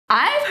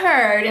I've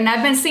heard and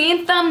I've been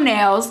seeing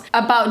thumbnails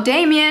about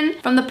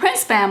Damien from the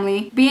Prince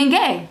family being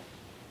gay.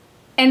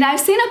 And I've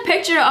seen a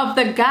picture of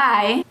the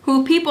guy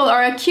who people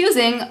are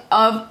accusing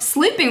of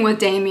sleeping with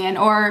Damien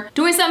or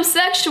doing something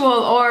sexual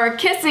or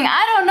kissing.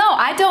 I don't know.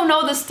 I don't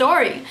know the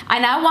story.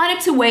 And I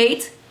wanted to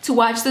wait to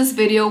watch this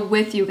video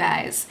with you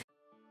guys.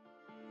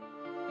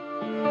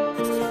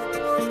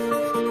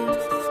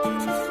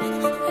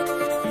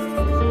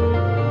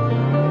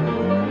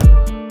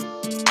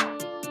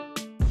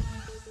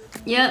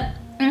 Yep,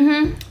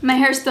 my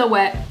hair's still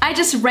wet. I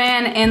just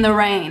ran in the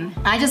rain.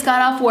 I just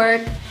got off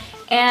work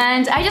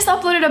and I just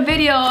uploaded a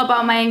video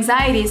about my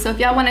anxiety. So if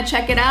y'all wanna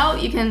check it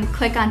out, you can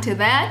click onto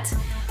that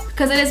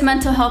because it is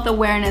Mental Health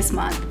Awareness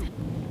Month.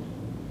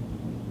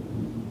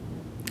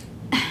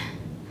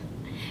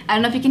 I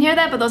don't know if you can hear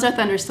that, but those are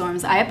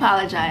thunderstorms. I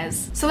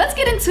apologize. So let's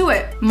get into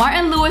it.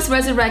 Martin Lewis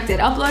Resurrected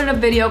uploaded a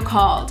video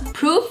called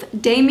Proof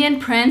Damien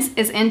Prince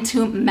is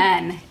into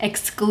Men,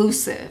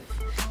 exclusive.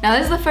 Now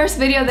this is the first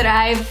video that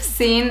I've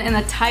seen in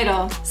the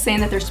title saying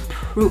that there's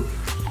proof.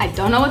 I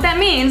don't know what that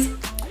means,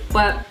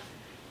 but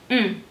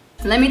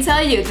let me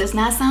tell you, it does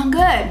not sound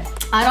good.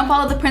 I don't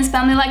follow the Prince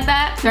family like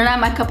that. They're not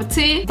my cup of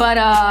tea,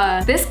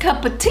 but this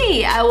cup of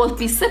tea I will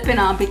be sipping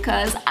on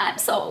because I'm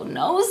so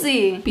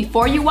nosy.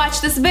 Before you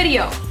watch this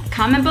video,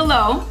 comment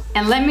below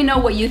and let me know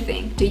what you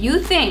think. Do you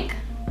think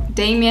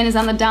Damien is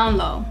on the down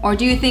low? Or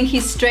do you think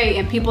he's straight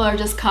and people are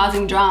just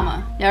causing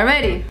drama? Y'all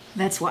ready?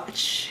 Let's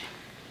watch.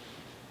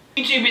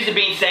 YouTubers have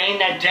been saying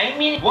that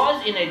Damien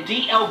was in a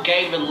DL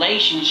gay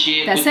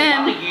relationship with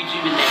another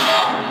YouTuber named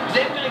Carl.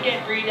 They're gonna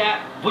get through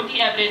that with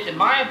the evidence. In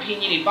my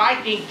opinion, if I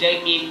think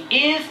Damien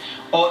is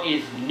or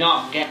is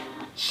not gay.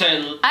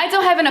 So I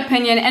don't have an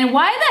opinion, and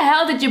why the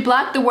hell did you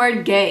block the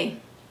word gay?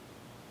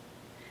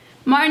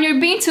 Martin, you're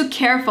being too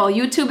careful.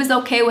 YouTube is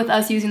okay with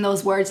us using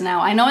those words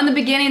now. I know in the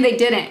beginning they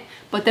didn't,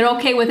 but they're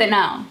okay with it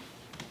now.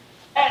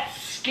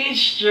 Let's get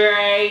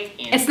straight.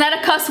 It's not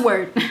a cuss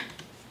word.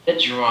 The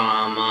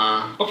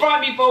drama. Before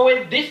I move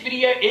forward, this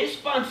video is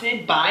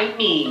sponsored by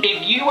me.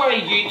 If you are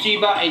a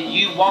YouTuber and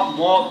you want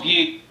more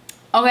views.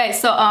 Okay,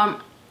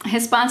 so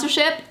his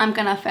sponsorship, I'm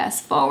gonna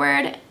fast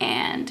forward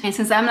and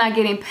since I'm not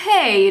getting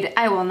paid,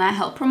 I will not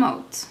help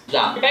promote.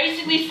 It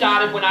basically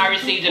started when I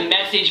received a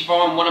message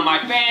from one of my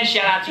fans.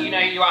 Shout out to you know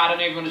who you are. I don't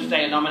know if you want to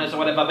stay anonymous or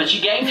whatever, but she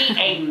gave me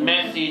a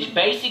message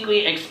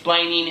basically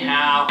explaining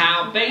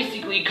how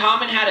basically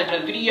Carmen had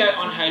a video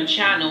on her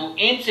channel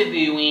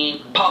interviewing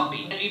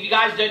Poppy. And if you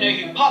guys don't know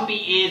who Poppy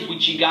is,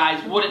 which you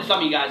guys wouldn't, some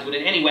of you guys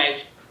wouldn't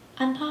anyway.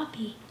 I'm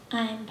Poppy.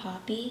 I'm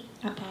Poppy.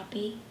 I'm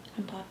Poppy.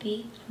 I'm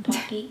Poppy. I'm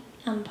Poppy.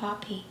 I'm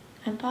Poppy.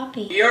 I'm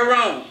Poppy. You're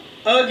wrong.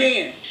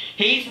 Again.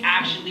 He's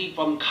actually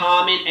from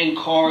Carmen and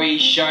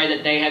Corey's show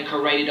that they had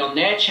created on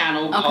their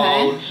channel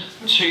called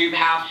Tube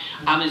House.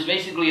 It's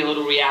basically a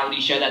little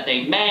reality show that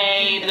they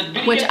made. The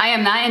video, which I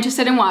am not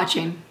interested in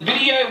watching. The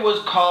video was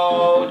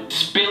called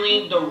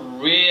Spilling the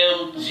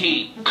Real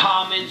Tea,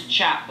 Carmen's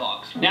chat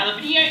box. Now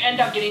the video ended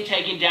up getting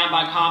taken down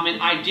by Carmen.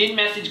 I did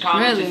message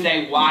Carmen to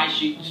say why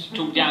she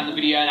took down the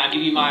video, and I'll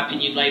give you my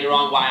opinion later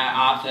on why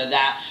I asked her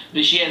that.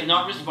 But she has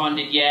not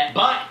responded yet.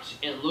 But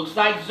it looks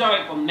like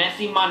Zoe from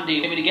Messy Monday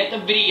able to get the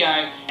video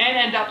and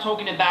end up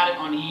talking about it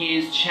on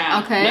his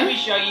channel. Okay. Let me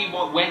show you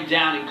what went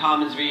down in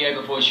Carmen's video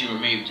before she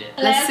removed it.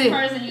 Let's see.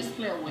 Last person you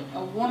split with,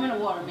 a woman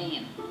or a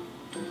man?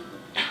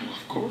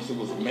 Of course it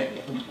was a man.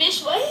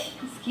 Bitch, what?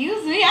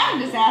 Excuse me, I'm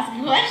just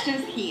asking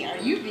questions here.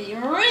 You being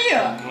real.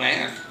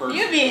 Last person.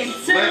 You being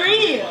too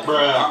real.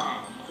 Bruh.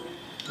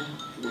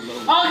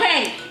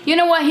 Okay. You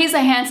know what? He's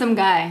a handsome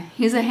guy.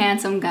 He's a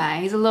handsome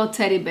guy. He's a little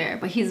teddy bear,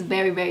 but he's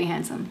very, very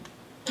handsome.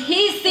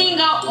 He's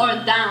single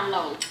or down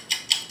low?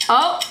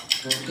 Oh.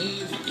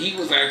 He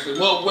was actually,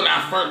 well, when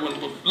I first,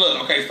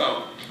 look, okay,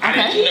 so I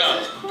didn't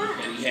know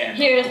that he had.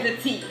 Here's the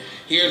tea.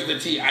 Here's the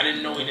tea. I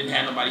didn't know he didn't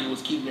have nobody. He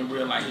was keeping it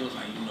real. Like, he was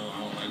like, you know, I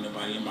don't like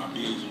nobody in my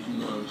business. You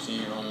know what I'm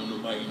saying? I don't want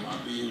nobody in my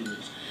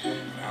business.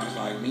 And I was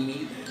like, me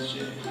neither.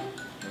 Shit.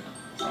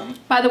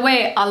 By the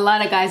way, a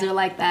lot of guys are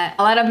like that.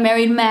 A lot of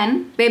married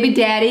men, baby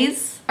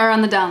daddies, are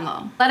on the down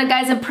low. A lot of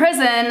guys in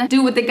prison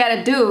do what they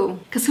gotta do,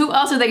 cause who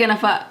else are they gonna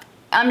fuck?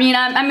 I mean,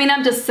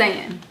 I'm just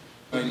saying.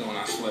 I know when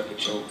I slept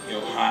with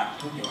your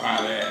hot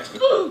ass.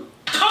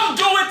 Come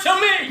do it to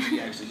me!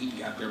 He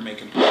got there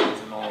making plans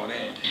and all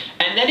that.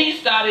 And then he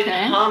started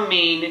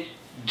humming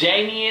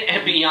Damien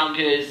and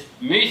Bianca's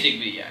music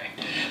video.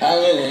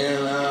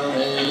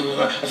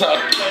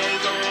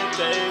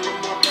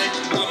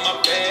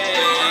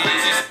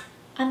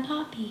 I'm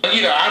Poppy.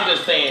 You know, I'm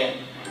just saying.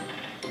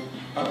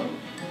 That's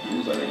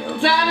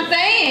what I'm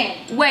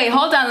saying. Wait,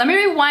 hold on. Let me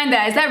rewind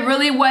that. Is that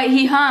really what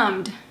he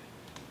hummed?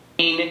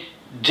 In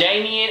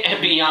Damien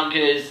and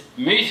Bianca's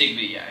music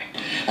video.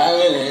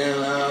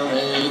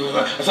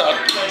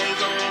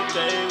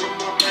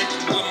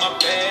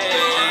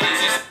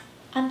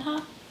 I'm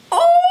Poppy.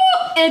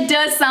 Oh, it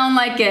does sound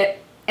like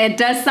it. It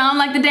does sound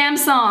like the damn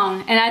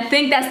song. And I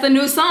think that's the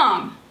new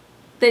song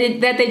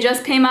that they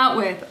just came out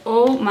with.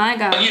 Oh my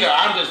God. You know,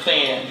 I'm just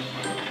saying.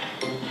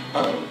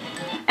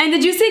 And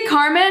did you see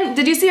Carmen?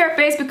 Did you see her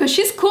face? Because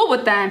she's cool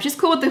with them. She's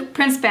cool with the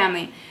Prince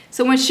family.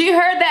 So when she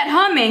heard that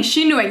humming,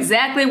 she knew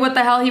exactly what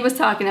the hell he was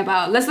talking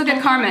about. Let's look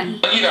at Carmen.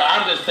 You know,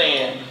 I'm just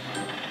saying.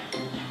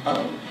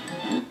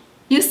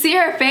 You see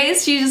her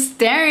face? She's just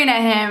staring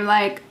at him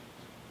like,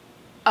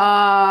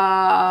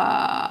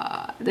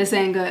 this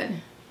ain't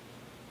good.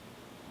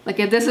 Like,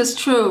 if this is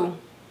true,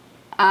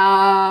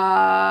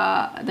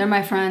 they're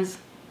my friends.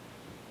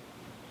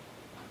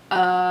 Who's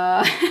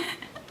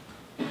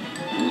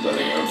that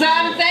again? So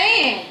I'm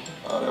saying.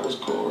 Oh, that was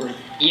Corey.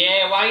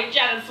 Yeah, why you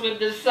trying to switch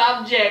the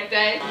subject,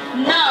 eh?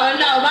 No,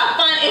 my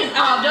fun is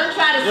off. Don't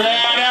try to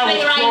Yeah, that was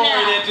switch right Corey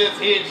now. that just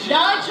hit you.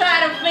 Don't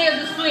try to flip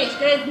the switch.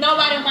 There's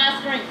nobody on my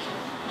screen.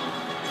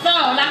 So,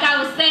 like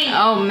I was saying.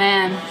 Oh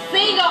man.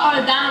 Single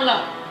or down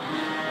low?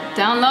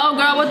 Down low,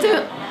 girl.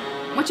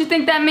 What you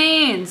think that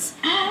means?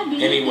 And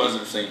he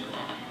wasn't single.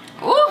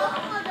 Ooh.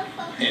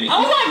 And he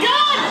Oh my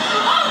God!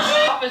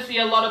 Oh, Obviously,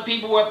 a lot of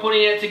people were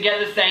putting it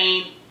together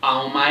saying,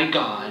 oh my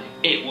God,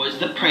 it was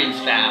the Prince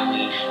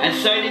family. And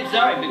so did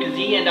Zoe, because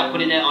he ended up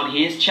putting it on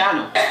his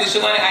channel. At the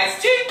Shalana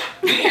Ice Tea,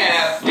 we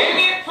have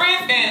Damien,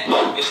 Prince,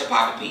 and Bishop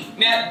Papa P.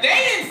 Now, they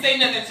didn't say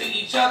nothing to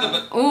each other,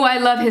 but... Ooh, I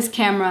love his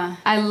camera.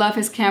 I love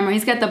his camera.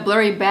 He's got the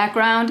blurry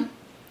background,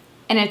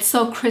 and it's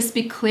so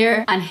crispy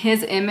clear on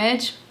his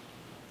image.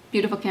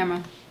 Beautiful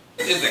camera.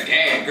 This is a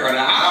gag, girl.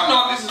 Now, I don't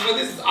know if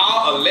this is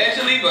all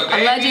allegedly, but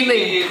baby,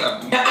 Allegedly.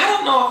 Now, I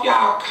don't know if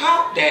y'all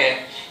caught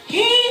that.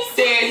 He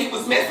said he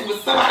was messing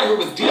with somebody who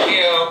was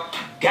DL,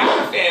 got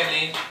a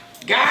family,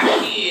 got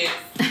kids,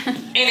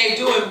 and they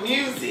doing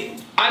music.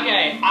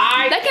 Okay,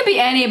 That can be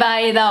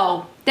anybody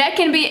though. That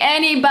can be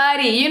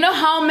anybody. You know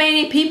how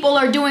many people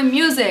are doing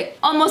music?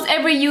 Almost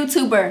every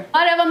YouTuber. A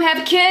lot of them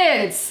have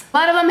kids. A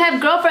lot of them have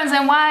girlfriends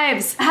and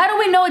wives. How do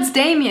we know it's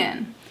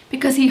Damien?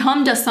 Because he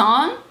hummed a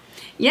song?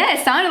 Yeah,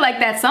 it sounded like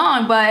that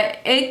song, but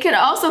it could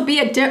also be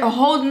a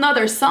whole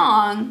nother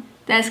song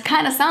that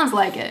kind of sounds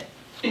like it.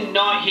 did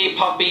not hear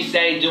Poppy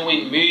say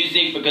doing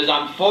music because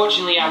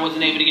unfortunately I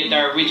wasn't able to get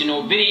the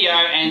original video,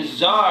 and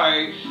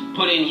Zoe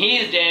put in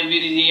his damn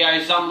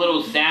video some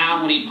little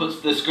sound when he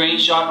puts the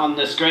screenshot on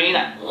the screen,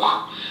 like,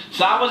 wow.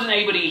 So I wasn't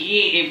able to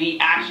hear if he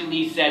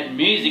actually said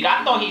music.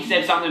 I thought he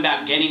said something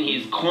about getting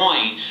his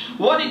coin.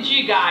 What did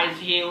you guys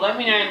hear? Let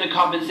me know in the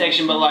comment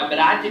section below, but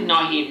I did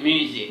not hear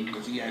music.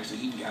 Because he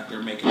got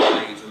there making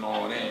plays and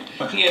all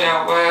that. He and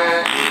out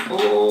wide.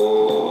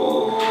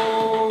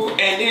 Ooh.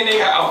 And then they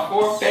got a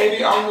fourth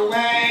baby on the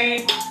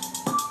way.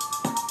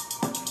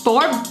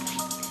 4?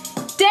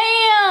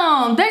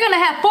 Damn! They're gonna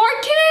have 4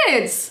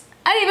 kids!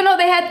 I didn't even know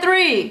they had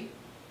 3.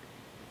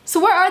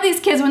 So where are these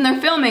kids when they're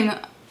filming?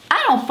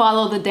 I don't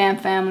follow the damn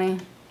family.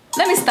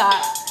 Let me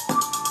stop.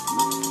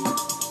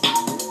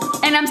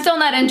 And I'm still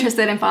not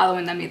interested in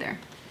following them either.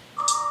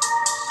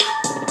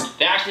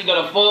 They actually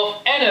got a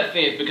 4th and a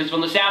 5th because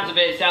from the sounds of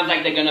it, it sounds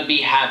like they're going to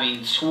be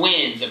having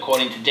twins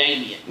according to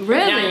Damien.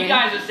 Really? Now you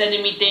guys are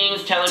sending me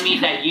things telling me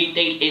that you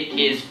think it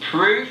is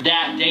proof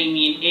that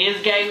Damien is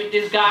gay with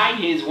this guy.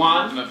 Here's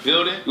one. In the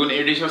building. You want to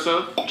introduce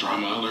yourself?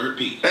 Drama alert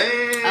P.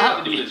 Hey,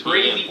 to do this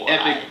crazy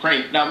epic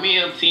prank. Now me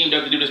and him teamed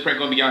up to do this prank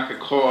on Bianca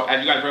called,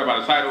 as you guys heard about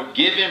the title,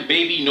 Giving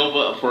Baby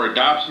Nova for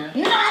Adoption.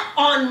 Not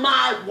on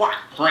my watch.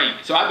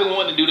 Prank. So I've been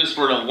wanting to do this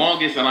for the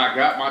longest, and I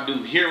got my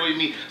dude here with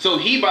me. So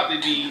he about to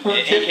be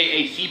aka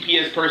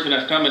CPS person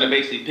that's coming to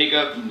basically pick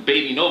up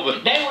Baby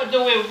Nova. They were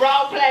doing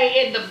role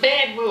play in the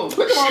bedroom.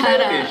 Look at my man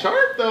looking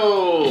sharp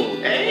though.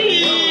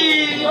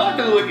 Hey, y'all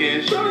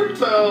looking sharp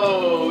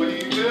though.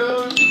 You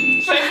know?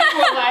 So people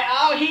were like,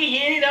 oh, he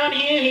hit it on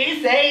him.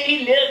 He said he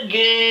looked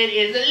good.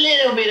 It's a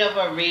little bit of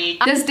a reach.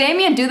 Does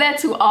Damien do that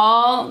to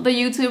all the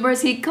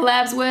YouTubers he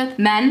collabs with?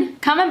 Men?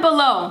 Comment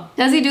below.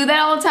 Does he do that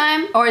all the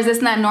time? Or is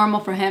this not normal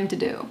for him to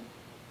do?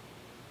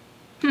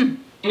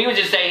 He was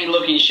just saying he's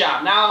looking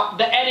sharp. Now,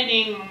 the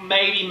editing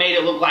maybe made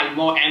it look like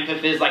more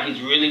emphasis, like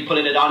he's really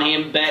putting it on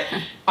him, but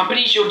I'm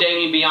pretty sure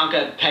Damien and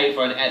Bianca pay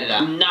for an editor.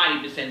 I'm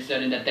 90%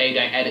 certain that they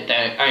don't edit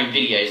their own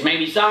videos.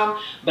 Maybe some,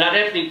 but I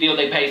definitely feel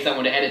they pay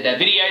someone to edit their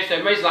videos,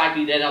 so most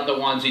likely they're not the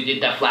ones who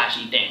did the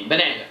flashy thing. But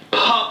anyway,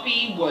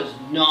 Poppy was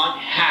not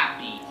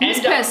happy. He's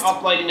Ended pissed. up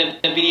uploading the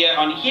video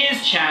on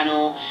his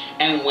channel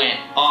and went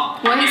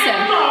off. What he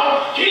said?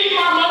 No, keep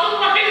my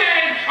motherfucking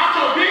name out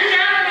your big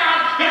ass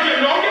mouth, because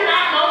you know you're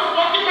not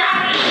motherfucking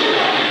married.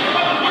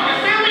 Motherfucking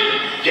silly.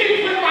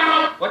 Keep with my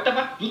mother. What the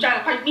fuck? You trying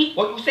to fight me?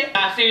 What you say?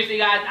 Seriously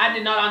guys, I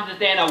did not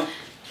understand.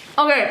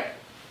 Okay.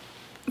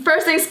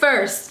 First things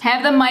first,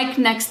 have the mic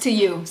next to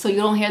you so you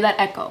don't hear that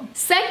echo.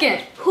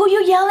 Second, who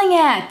you yelling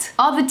at?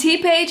 All the T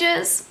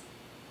pages?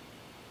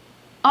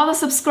 All the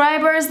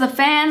subscribers, the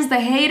fans,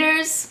 the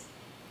haters?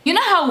 You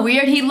know how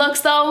weird he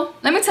looks though?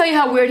 Let me tell you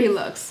how weird he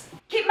looks.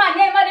 Keep my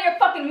name out of your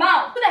fucking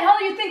mouth. Who the hell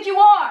do you think you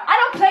are? I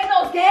don't play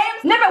those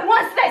games. Never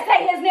once did I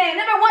say his name.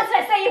 Never once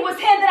did I say it was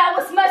him that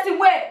I was messing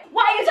with.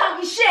 Why are you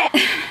talking shit?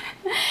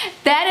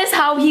 That is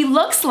how he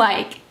looks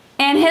like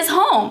in his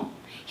home.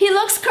 He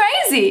looks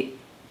crazy.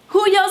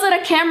 Who yells at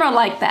a camera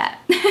like that?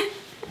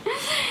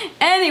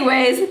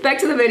 Anyways, back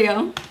to the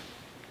video.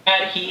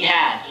 he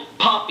had.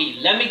 Puppy,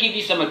 let me give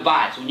you some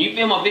advice. When you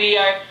film a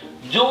video,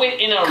 do it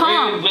in a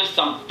room with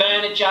some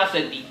furniture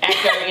so the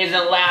echo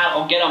isn't loud,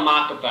 or get a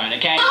microphone,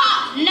 okay?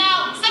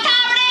 No, security!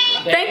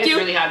 Thank you.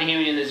 It's really hard to hear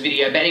me in this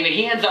video, but anyway,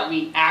 he ends up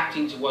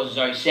reacting to what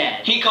Zoe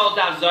said. He calls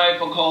out Zoe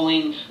for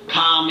calling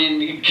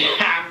Cameron, you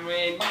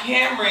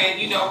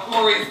know,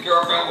 Corey's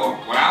girlfriend. Well,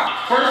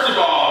 First of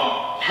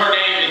all, her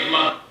name is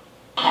Mother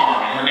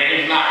Carmen. Her name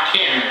is not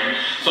Cameron,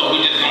 so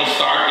we just gonna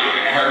start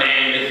there. Her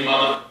name is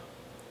Mother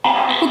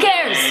Carmen. Who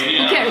cares?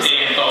 Who cares?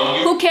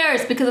 So Who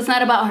cares? Because it's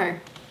not about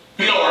her.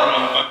 You know her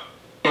motherfucker.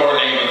 Her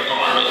name is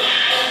Carmen.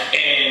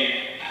 And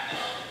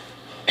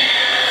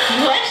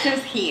Let's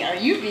just hear.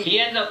 he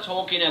ends up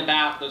talking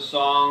about the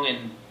song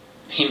and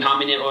him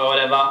humming it or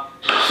whatever.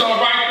 so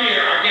right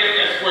there, I guess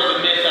that's where the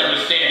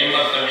misunderstanding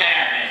must have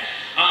happened.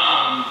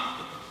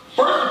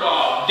 First of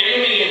all,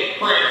 Damien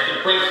and Prince, the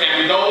Prince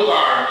family, those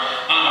are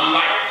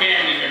like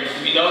family members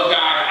to me. Those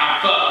guys, I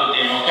fuck with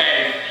them,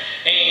 okay?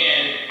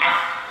 And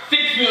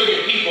 6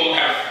 million people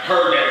have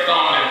heard that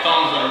song. That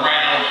song's been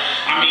around.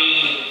 I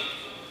mean,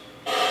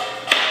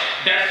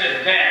 that's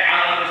just that. I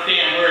don't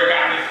understand where it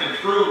got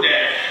misconstrued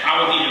that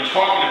I was even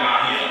talking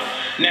about him.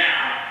 Now,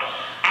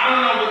 I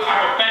don't know what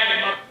type of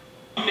faggot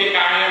you think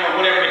I am or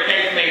whatever the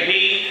case may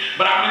be,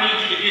 but I'm gonna need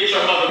you to get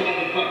your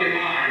motherfucking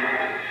mind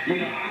right.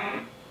 You know,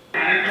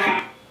 I ain't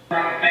talking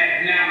about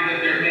faggot now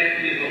because they're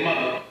nasty as a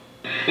mother.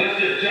 Let's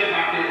just jump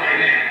out there right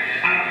now.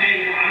 I don't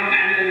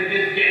have none of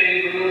this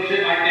game or no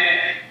shit like that.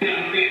 You know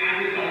what I'm saying? I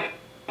just don't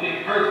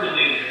think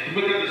personally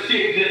because the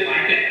shit just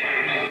like that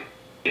right now.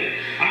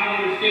 I don't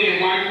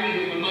understand why you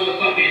even the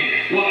motherfucking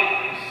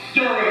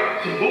stir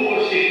up some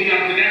bullshit, you know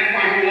what I'm saying? That's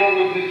why you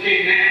always this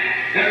shit now.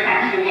 That's why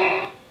people want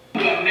to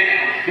up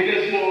now,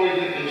 because you always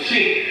in some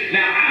shit.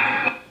 Now,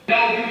 I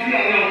don't know you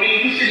don't know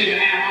me, you shouldn't even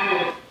have my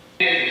motherfucking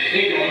name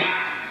in your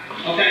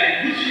mouth. Okay?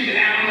 You shouldn't even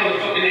have my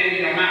motherfucking name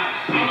in your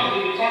mouth. I'm not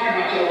even talking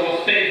about your little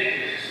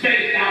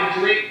spaced out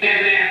drink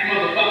ass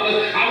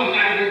motherfuckers. I was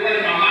not even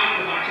running my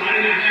mouth about you. I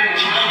did not have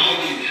my mouth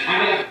on you. I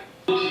know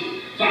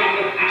you. So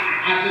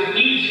I just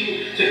need you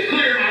to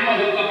clear my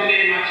motherfucking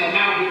name out your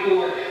mouth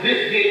before this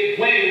gets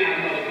way out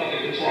of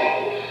motherfucking control.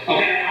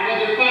 Okay? I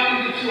wasn't fucking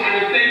with you. I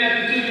didn't say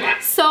nothing to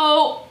you.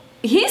 So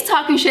he's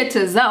talking shit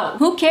to Zoe.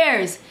 Who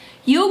cares?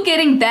 You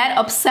getting that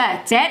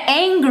upset, that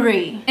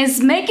angry,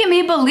 is making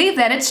me believe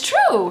that it's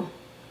true.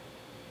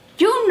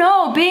 You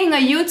know, being a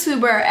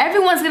YouTuber,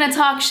 everyone's gonna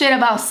talk shit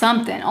about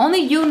something. Only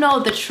you know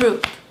the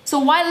truth. So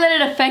why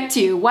let it affect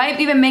you? Why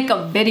even make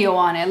a video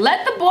on it?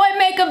 Let the boy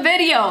make a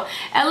video.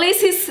 At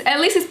least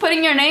he's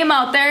putting your name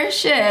out there.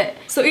 Shit.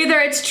 So either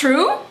it's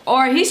true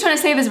or he's trying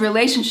to save his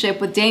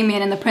relationship with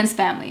Damien and the Prince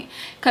family,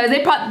 because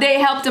they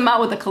helped him out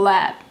with a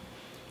collab.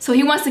 So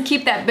he wants to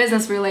keep that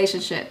business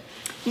relationship.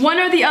 One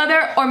or the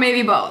other, or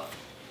maybe both.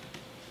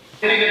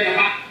 I don't even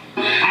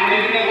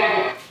know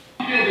why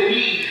I feel the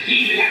need to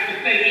even have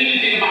to say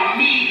anything about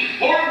me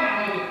or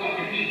my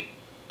motherfucking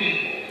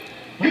people.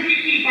 You can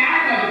keep our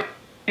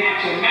motherfucking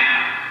out your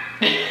mouth.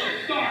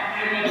 Start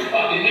my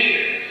motherfucking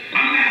head.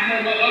 I'm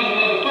not no other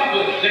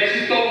motherfucker that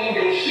you throw on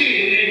your shit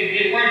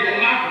and bring your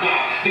mouth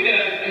about.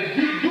 Because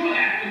you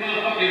have the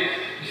motherfucking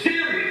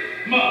serious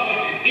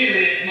motherfucking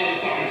internet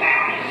motherfucking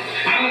problems.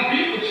 I don't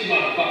beef with you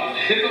motherfuckers.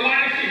 There's a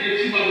lot of shit that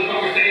you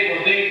motherfuckers say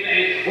or they say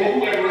or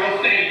whoever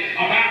else say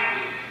about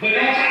me. But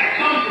don't try to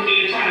come for me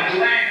and try to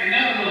drag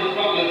another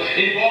motherfucker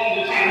involved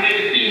and try to make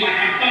it seem like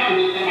I'm fucking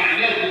with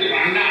somebody else because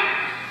I'm not.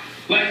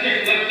 Let's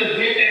just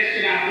get that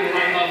shit out there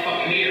right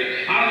motherfucking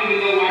here. I don't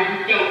even know why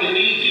you felt the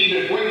need to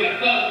even bring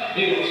us up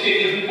in your shit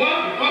because we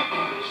wasn't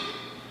fucking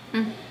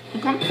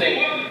with you. Say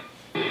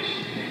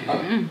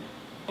what?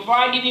 Before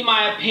I give you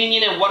my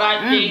opinion and what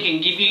I think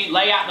and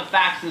lay out the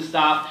facts and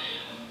stuff,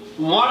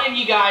 one of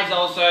you guys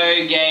also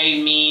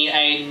gave me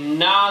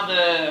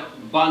another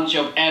bunch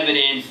of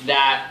evidence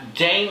that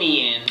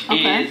Damien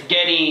is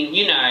getting,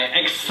 you know,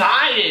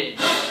 excited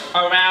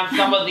around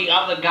some of the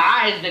other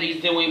guys that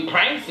he's doing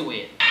pranks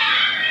with.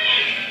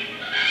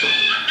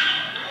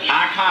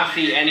 I can't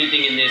see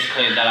anything in this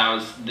clip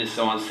that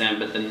someone sent,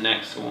 but the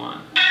next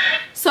one.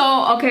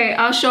 So, okay,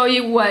 I'll show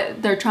you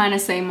what they're trying to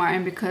say,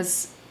 Martin,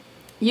 because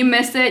you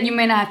missed it. You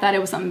may not have thought it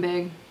was something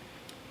big.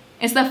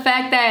 It's the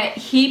fact that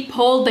he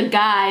pulled the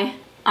guy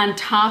on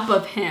top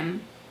of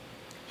him.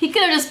 He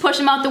could have just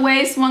pushed him out the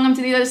way, swung him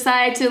to the other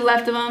side, to the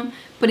left of him,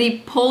 but he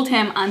pulled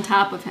him on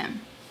top of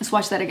him. Let's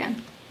watch that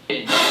again.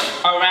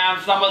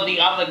 Around some of the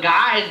other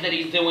guys that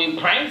he's doing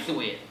pranks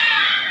with.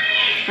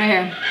 Right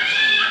here.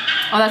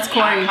 Oh, that's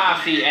Corey. I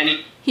can't see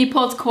any. He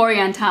pulled Corey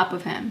on top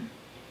of him.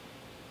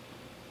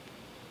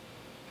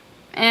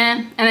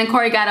 And then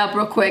Corey got up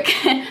real quick.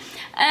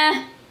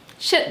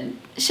 Shit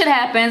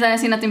happens. I didn't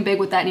see nothing big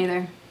with that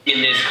neither.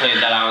 In this clip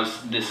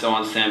that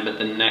someone sent, but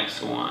the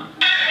next one.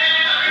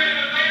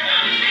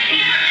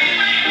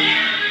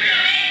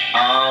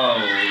 Oh.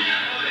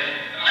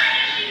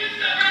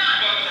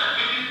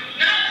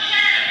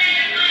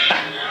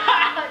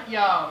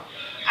 Yo,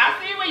 I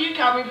see where you're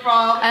coming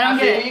from. I don't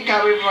get it. Where you're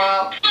coming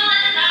from.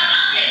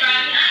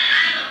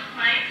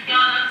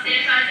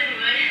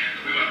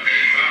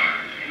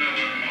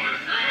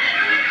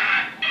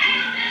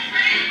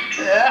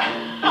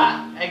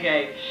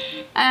 Okay.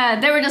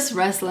 They were just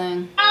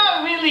wrestling.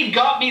 That really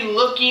got me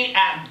looking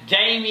at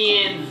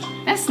Damien's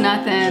That's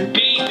nothing.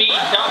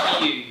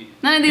 BBW.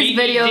 None of these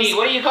BBD, videos.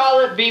 what do you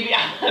call it? BB.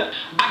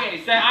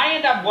 Okay, so I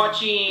ended up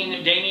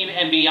watching Damien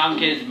and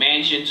Bianca's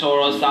mansion tour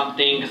or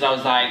something because I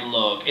was like,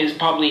 look, it's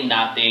probably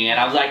nothing. And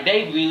I was like,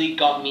 they really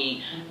got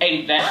me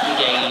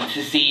investigating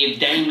to see if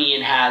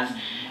Damien has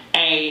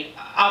a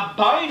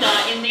boner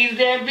in these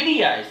damn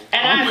videos.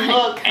 And I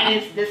look and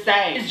it's the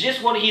same. It's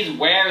just what he's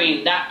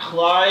wearing, that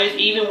clothes,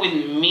 even with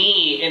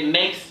me, it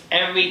makes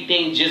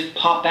everything just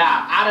pop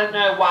out. I don't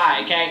know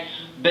why, okay?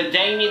 But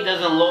Damien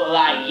doesn't look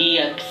like he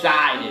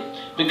excited.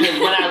 Because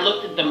when I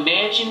looked at the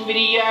mansion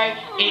video,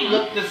 it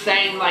looked the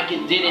same like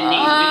it did in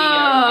these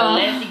videos.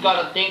 Unless he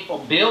got a thing for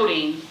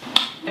building.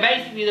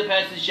 Basically, the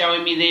person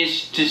showing me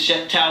this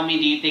to tell me,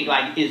 do you think,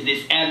 like, is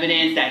this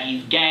evidence that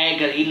he's gay?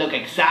 Because he looked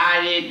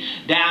excited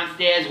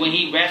downstairs when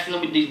he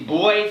wrestling with these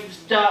boys and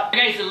stuff.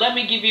 Okay, so let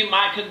me give you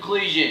my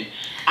conclusion.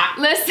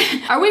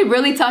 Listen, are we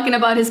really talking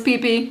about his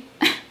pee-pee?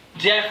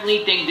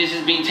 Definitely think this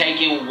has been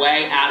taken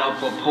way out of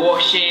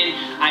proportion.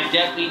 I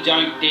definitely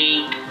don't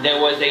think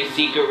there was a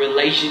secret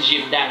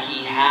relationship that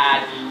he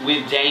had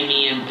with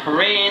Damien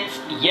Prince.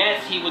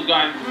 Yes, he was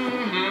going,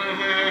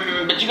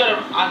 but you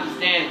gotta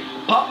understand,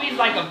 Puppy's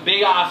like a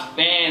big ass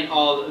fan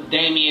of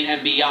Damien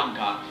and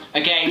Bianca.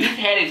 Okay, his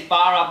head is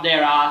far up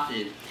their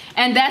asses.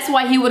 And that's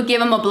why he would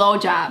give him a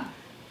blowjob.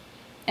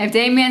 If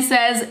Damien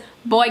says,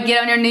 boy,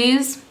 get on your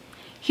knees,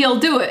 he'll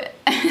do it.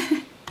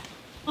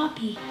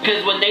 Poppy.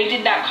 Because when they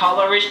did that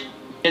colorist,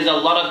 there's a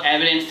lot of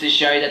evidence to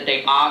show that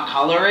they are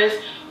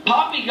colorists.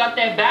 Poppy got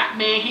their back,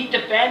 man. He's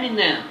defending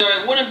them. So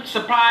it wouldn't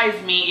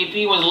surprise me if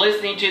he was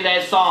listening to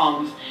their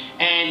songs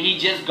and he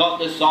just got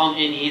the song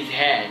in his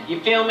head.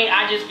 You feel me?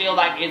 I just feel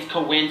like it's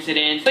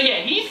coincidence. So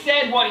yeah, he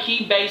said what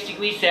he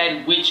basically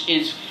said, which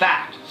is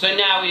fact. So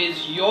now it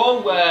is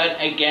your word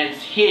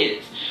against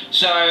his.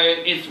 So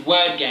it's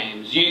word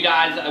games. You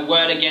guys are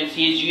word against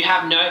his. You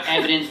have no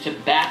evidence to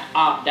back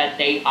up that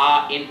they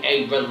are in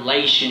a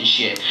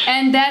relationship.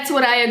 And that's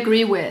what I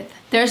agree with.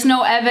 There's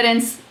no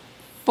evidence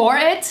for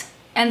it,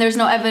 and there's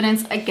no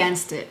evidence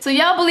against it. So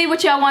y'all believe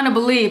what y'all want to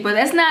believe, but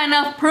that's not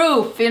enough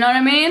proof, you know what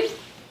I mean?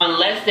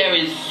 Unless there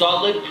is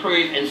solid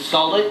proof and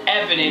solid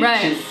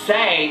evidence to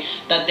say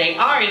that they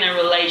are in a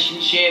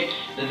relationship,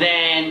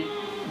 then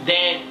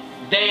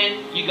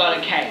you got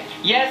a case.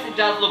 Yes, it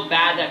does look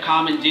bad that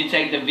Carmen did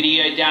take the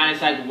video down.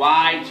 It's like,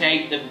 why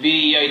take the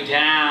video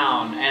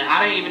down? And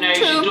I don't even know if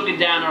she took it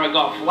down or it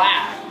got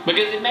flagged.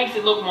 Because it makes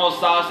it look more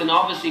sus, and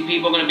obviously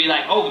people are going to be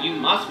like, oh, you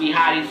must be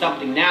hiding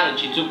something now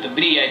that you took the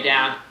video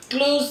down.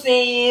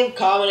 Exclusive.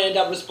 Carmen ended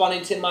up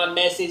responding to my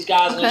message,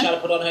 guys. I'm gonna try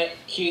to put on her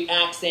cute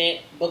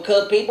accent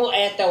because people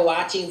after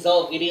watching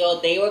Zoe's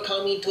video, they were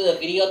coming to the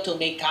video to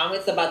make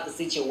comments about the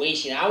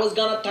situation. I was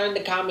gonna turn the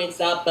comments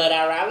up, but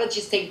I'd rather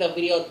just take the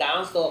video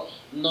down so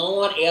no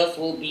one else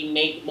will be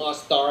making more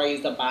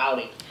stories about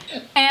it.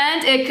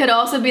 And it could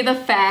also be the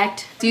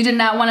fact you did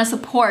not want to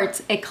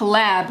support a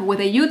collab with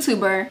a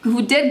YouTuber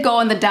who did go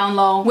on the down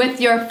low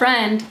with your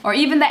friend, or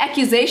even the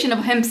accusation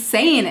of him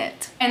saying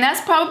it. And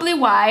that's probably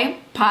why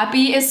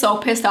Poppy is so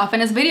pissed off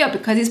in his video,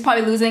 because he's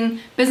probably losing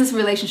business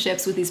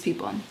relationships with these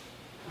people.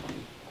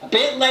 A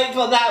bit late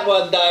for that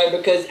one though,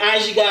 because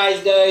as you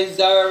guys know,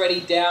 Zoe already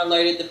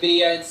downloaded the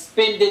video and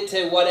spinned it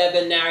to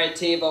whatever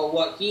narrative or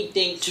what he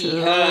thinks he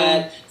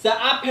heard. So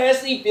I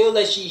personally feel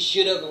that she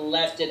should have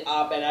left it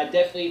up, and I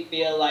definitely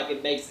feel like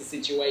it makes the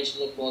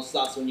situation look more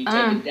sus when you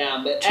take it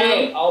down. But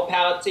hey, all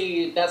power to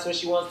you. If that's what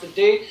she wants to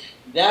do,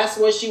 that's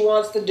what she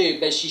wants to do,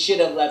 but she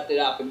should have left it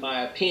up in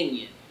my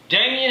opinion.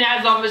 Damien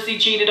has obviously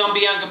cheated on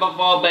Bianca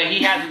before, but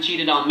he hasn't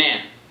cheated on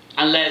men.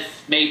 Unless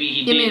maybe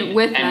he did,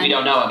 and we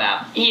don't know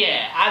about.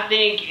 Yeah, I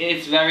think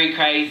it's very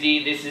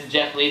crazy. This is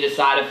definitely the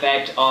side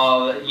effect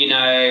of, you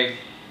know,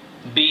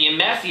 being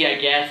messy, I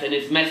guess, and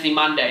it's Messy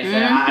Monday, so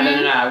I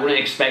don't know. I wouldn't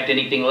expect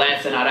anything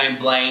less, and I don't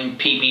blame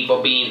Pee-Pee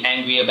for being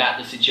angry about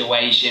the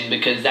situation,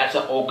 because that's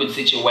an awkward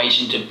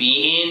situation to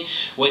be in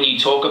when you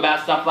talk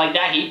about stuff like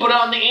that. He put it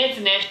on the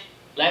internet.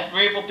 Left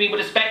room for people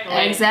to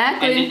speculate.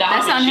 Exactly.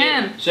 That's on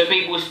him. So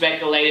people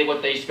speculated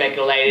what they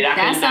speculated. I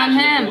can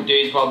imagine the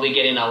dude's probably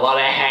getting a lot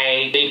of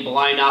hate, being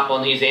blown up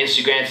on his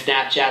Instagram,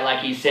 Snapchat, like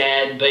he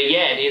said. But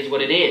yeah, it is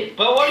what it is.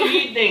 But what do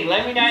you think?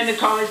 Let me know in the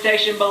comment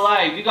section below.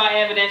 If you got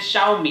evidence,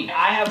 show me.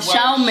 I have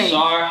worked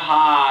so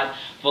hard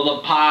for the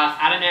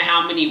past, I don't know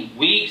how many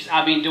weeks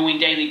I've been doing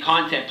daily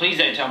content. Please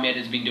don't tell me I've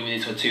just been doing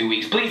this for 2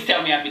 weeks. Please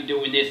tell me I've been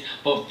doing this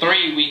for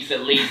 3 weeks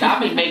at least.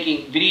 I've been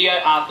making video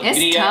after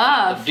video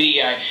after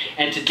video.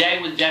 And today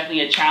was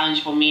definitely a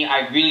challenge for me.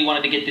 I really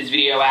wanted to get this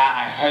video out.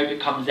 I hope it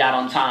comes out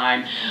on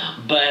time.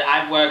 But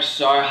I've worked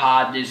so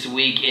hard this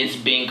week. It's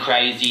been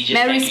crazy. Just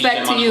thank you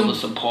so much for the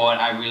support.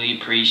 I really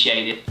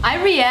appreciate it.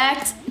 I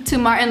react to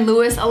Martin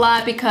Lewis a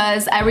lot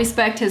because I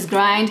respect his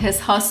grind, his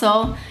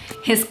hustle,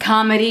 his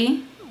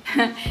comedy.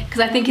 Because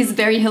I think he's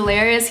very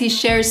hilarious. He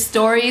shares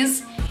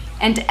stories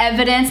and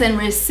evidence and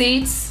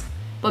receipts,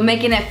 but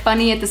making it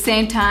funny at the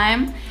same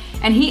time.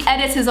 and he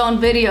edits his own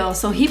videos,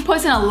 so he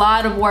puts in a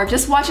lot of work.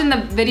 Just watching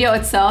the video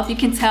itself, you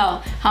can tell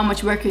how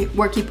much work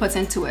he puts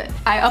into it.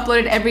 I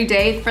uploaded every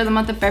day for the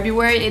month of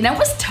February, and that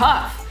was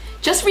tough.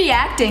 Just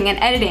reacting and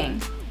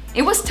editing.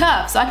 It was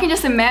tough, so I can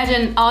just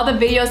imagine all the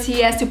videos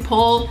he has to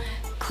pull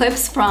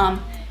clips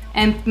from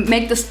and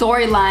make the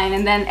storyline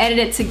and then edit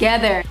it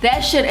together. That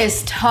shit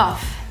is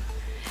tough.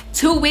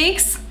 2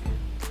 weeks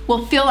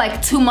will feel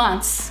like 2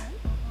 months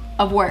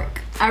of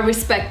work. I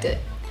respect it.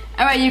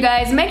 Alright you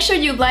guys, make sure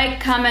you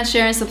like, comment,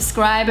 share, and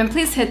subscribe, and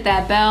please hit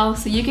that bell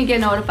so you can get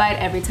notified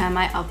every time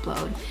I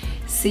upload.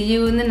 See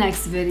you in the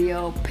next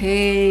video.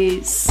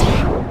 Peace.